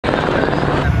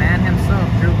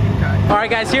Alright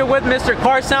guys, here with Mr.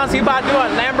 Car Sounds. He about to do a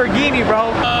Lamborghini,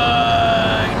 bro.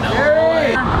 No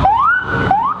way.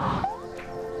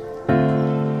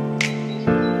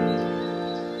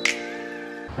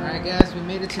 Alright guys, we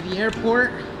made it to the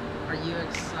airport. Are you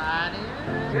excited?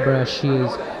 Bro, she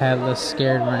is hella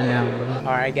scared right now, bro.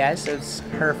 Alright guys, so it's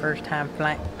her first time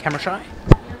flying. Camera shy?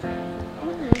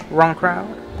 Wrong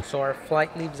crowd. So our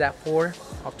flight leaves at 4.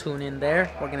 I'll tune in there.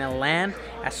 We're gonna land.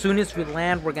 As soon as we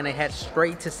land, we're gonna head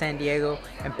straight to San Diego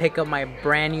and pick up my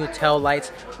brand new tail lights,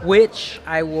 which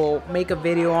I will make a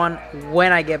video on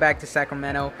when I get back to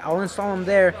Sacramento. I'll install them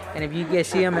there, and if you guys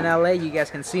see them in LA, you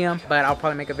guys can see them, but I'll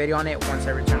probably make a video on it once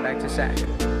I return back to Sac.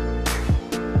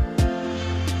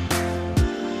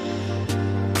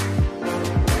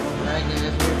 Alright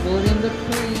guys, we're boarding the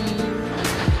plane.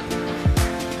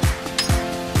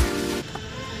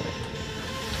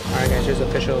 Alright guys, here's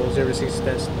official 0-6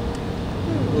 test.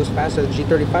 Who's faster,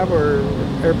 G35 or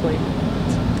airplane?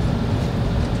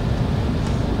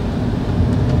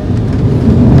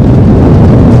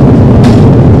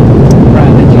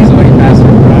 Right, the G's already faster,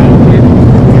 right?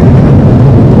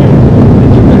 The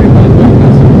G35 is way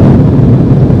faster.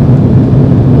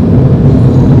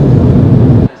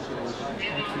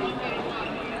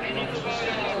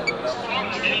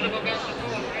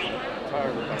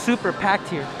 Super packed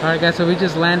here. Alright guys, so we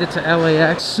just landed to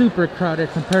LAX. Super crowded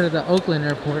compared to the Oakland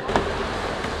airport.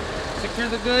 Secure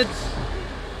the goods.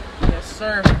 Yes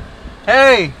sir.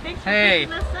 Hey! Hey!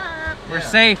 We're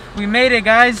safe. We made it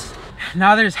guys.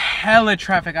 Now there's hella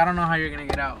traffic. I don't know how you're gonna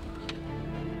get out.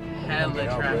 Hella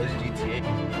traffic.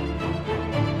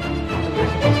 We're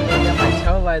supposed to go get my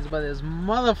tail lights, but this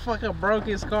motherfucker broke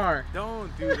his car.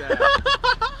 Don't do that.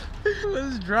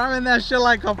 Was driving that shit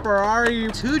like a Ferrari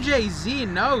 2JZ,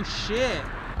 no shit.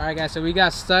 Alright guys, so we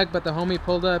got stuck, but the homie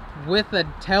pulled up with the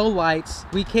tail lights.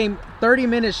 We came 30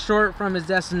 minutes short from his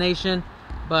destination,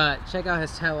 but check out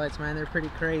his tail lights, man. They're pretty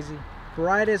crazy.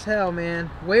 Bright as hell, man.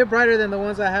 Way brighter than the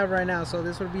ones I have right now, so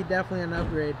this would be definitely an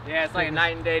upgrade. Yeah, it's like a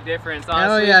night and day difference,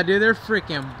 honestly. Hell yeah, dude, they're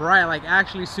freaking bright, like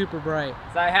actually super bright.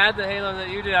 So I had the halo that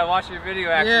you did. I watched your video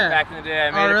actually back in the day.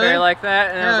 I made a pair like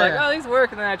that, and I was like, oh, these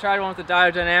work. And then I tried one with the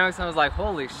Dynamics, and I was like,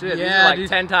 holy shit, these are like dude,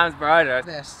 10 times brighter.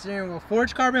 That steering wheel,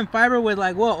 forged carbon fiber with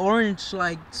like what, orange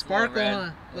like sparkle,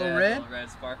 huh? Little red? Little red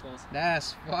sparkles.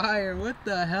 That's fire. What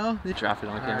the hell? Drop it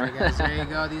on camera. Alright guys, there you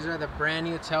go. These are the brand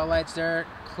new tail lights. They're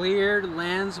cleared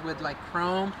lens with like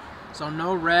chrome, so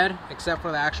no red except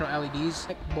for the actual LEDs.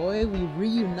 Boy, we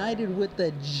reunited with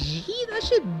the G. That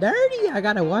shit dirty. I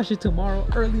gotta wash it tomorrow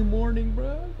early morning,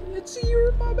 bro. Let's see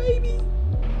you, my baby.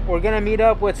 We're gonna meet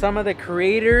up with some of the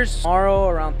creators tomorrow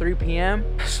around 3 p.m.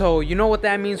 So you know what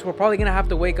that means. We're probably gonna have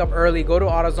to wake up early, go to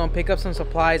AutoZone, pick up some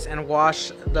supplies, and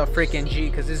wash the freaking G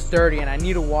because it's dirty and I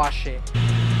need to wash it.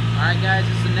 Alright guys,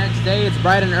 it's the next day. It's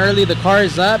bright and early. The car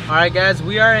is up. Alright guys,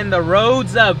 we are in the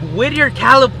roads of Whittier,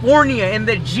 California in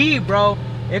the G, bro.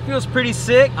 It feels pretty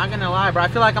sick. Not gonna lie, bro. I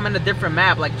feel like I'm in a different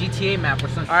map, like GTA map or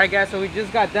something. Alright guys, so we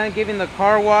just got done giving the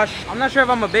car wash. I'm not sure if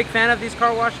I'm a big fan of these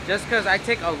car wash just because I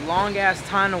take a long ass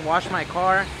time to wash my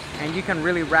car and you can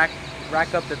really rack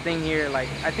up the thing here. Like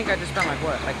I think I just spent like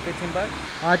what, like 15 bucks.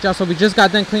 Alright y'all, so we just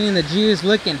got done cleaning. The G is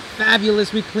looking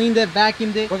fabulous. We cleaned it,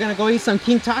 vacuumed it. We're gonna go eat some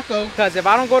King Taco, because if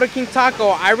I don't go to King Taco,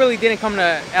 I really didn't come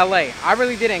to LA. I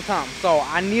really didn't come, so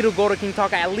I need to go to King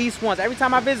Taco at least once. Every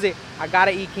time I visit, I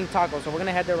gotta eat King Taco, so we're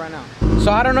gonna head there right now.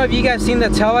 So I don't know if you guys seen the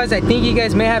tail lights. I think you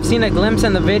guys may have seen a glimpse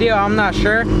in the video. I'm not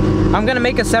sure. I'm gonna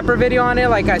make a separate video on it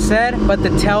like I said, but the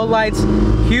tail lights,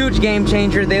 huge game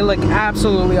changer. They look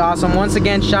absolutely awesome. Once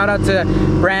again, shout out to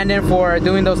Brandon for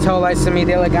doing those tail lights to me.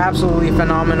 They look absolutely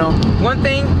phenomenal. One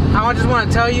thing I just want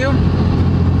to tell you,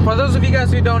 for those of you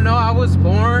guys who don't know, I was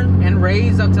born and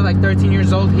raised up to like 13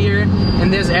 years old here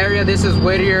in this area. This is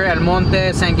Whittier, El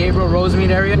Monte, San Gabriel,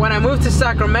 Rosemead area. When I moved to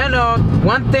Sacramento,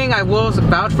 one thing I will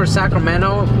vouch for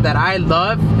Sacramento that I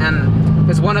love, and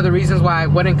it's one of the reasons why I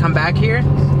wouldn't come back here.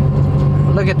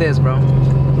 Look at this, bro.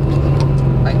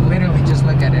 Like literally just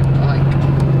look at it.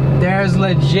 Like there's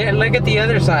legit, look at the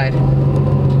other side.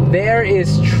 There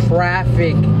is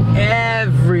traffic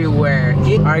everywhere.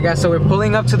 Alright guys, so we're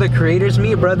pulling up to the creators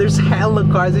meet, bro. There's hella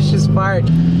cars. It's just fired.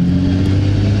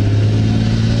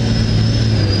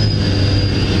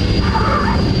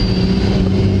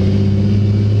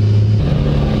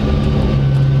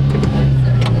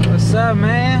 What's up,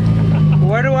 man?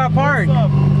 Where do I park? What's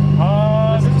up?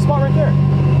 There's a spot right there.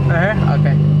 Right here?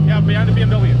 Okay. Yeah, behind the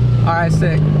BMW. Alright,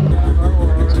 sick.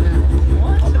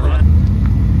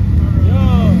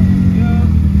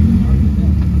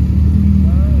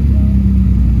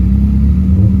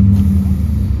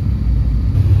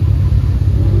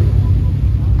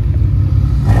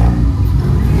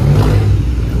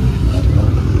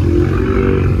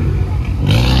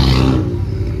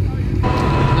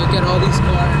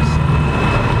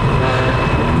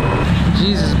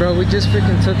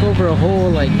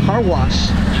 car wash.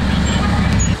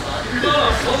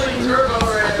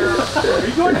 Are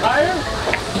you going higher?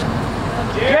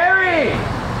 Jerry!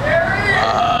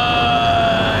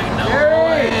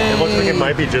 It looks like it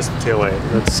might be just the taillight.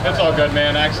 That's all good,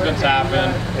 man. Accidents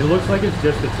happen. It looks like it's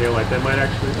just the taillight. That might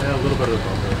actually add a little bit of the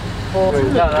bumper.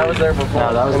 No, that was there before.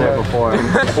 No, that was there before.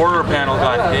 Quarter panel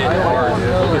got hit hard.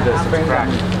 Look at this, it's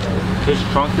cracked. His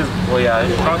trunk is, well, yeah,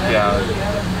 his trunk, yeah.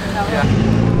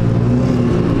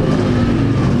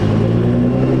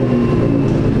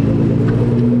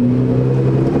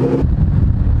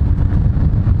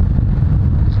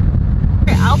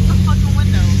 Out the fucking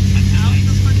window. Out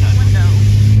the fucking window.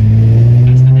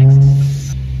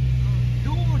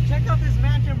 Dude, check out this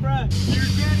mansion, bruh.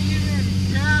 You're getting in it.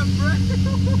 Yeah, bruh.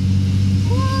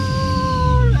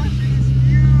 Woo, that thing is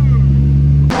huge.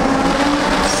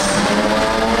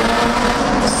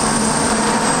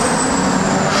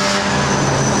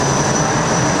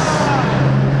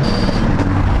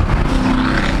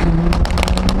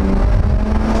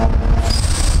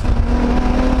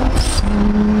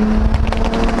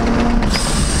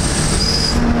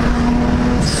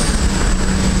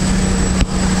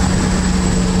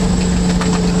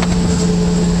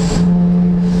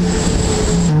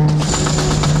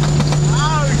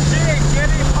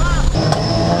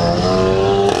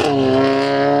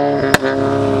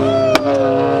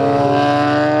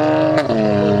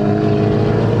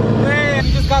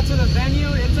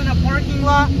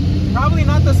 Probably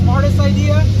not the smartest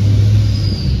idea.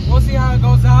 We'll see how it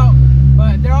goes out,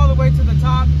 but they're all the way to the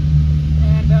top,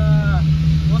 and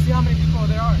we'll see how many people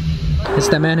there are. It's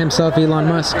the man himself, Elon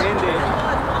Musk. The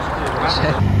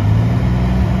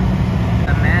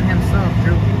man himself,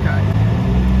 Drew Peacock.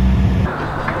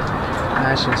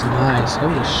 That's just nice.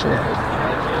 Holy shit.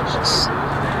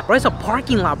 Bro, it's a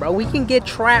parking lot, bro. We can get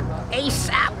trapped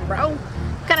ASAP, bro.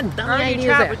 What kind of dumb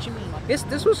idea is that? What you mean?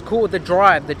 This was cool. The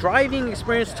driving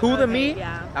experience to the meet,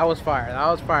 yeah. That was fire. That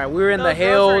was fire. We were in the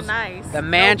hills, nice. The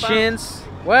mansions. No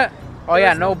what? Oh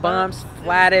yeah, no bumps,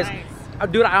 flat as. Nice.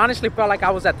 Dude, I honestly felt like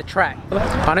I was at the track.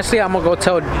 Honestly, I'm gonna go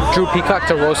tell Drew Peacock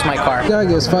to roast my car.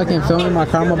 Doug is fucking filming my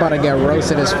car. I'm about to get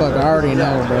roasted as fuck. I already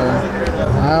know, bro.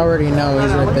 I already know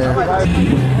he's right there.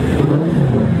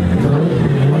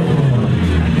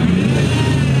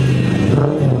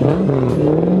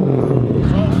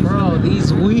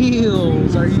 These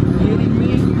wheels, are you kidding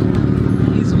me?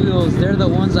 These wheels, they're the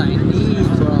ones I need,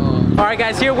 bro. Alright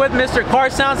guys, here with Mr. Car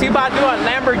Sounds. He about to do a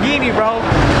Lamborghini, bro.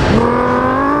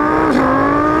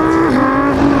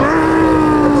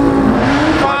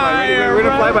 Fire, we're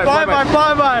gonna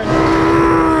fly by.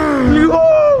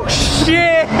 Oh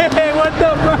shit, what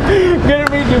the fuck? Good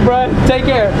to meet you, bro. Take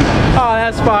care. Oh,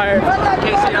 that's fire.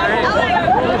 Casey, alright?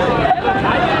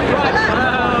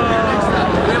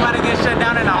 We're about to get shut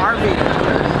down in a heartbeat.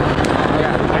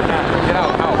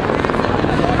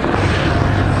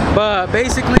 But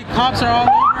basically, cops are all over.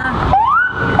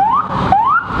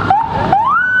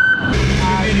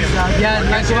 Yeah,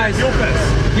 likewise.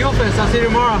 Fuel Fest. I'll see you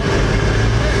tomorrow.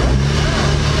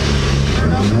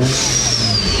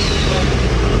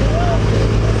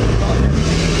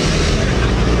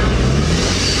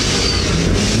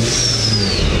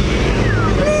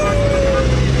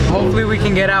 Hopefully we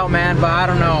can get out, man, but I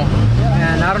don't know.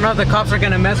 And I don't know if the cops are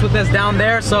gonna mess with us down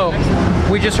there, so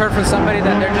we just heard from somebody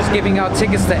that they're just giving out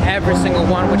tickets to every single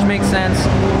one, which makes sense.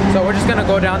 So we're just gonna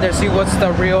go down there, see what's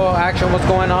the real action, what's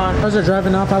going on. Cars are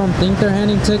driving off. I don't think they're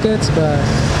handing tickets, but...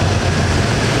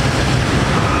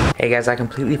 Hey guys, I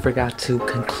completely forgot to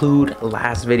conclude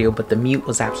last video, but the meet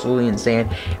was absolutely insane.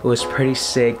 It was pretty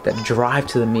sick. The drive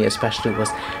to the meet especially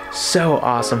was so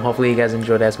awesome. Hopefully you guys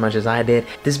enjoyed it as much as I did.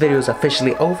 This video is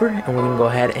officially over, and we're gonna go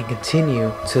ahead and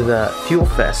continue to the Fuel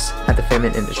Fest at the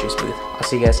Fitment Industries booth. I'll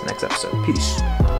see you guys next episode. Peace.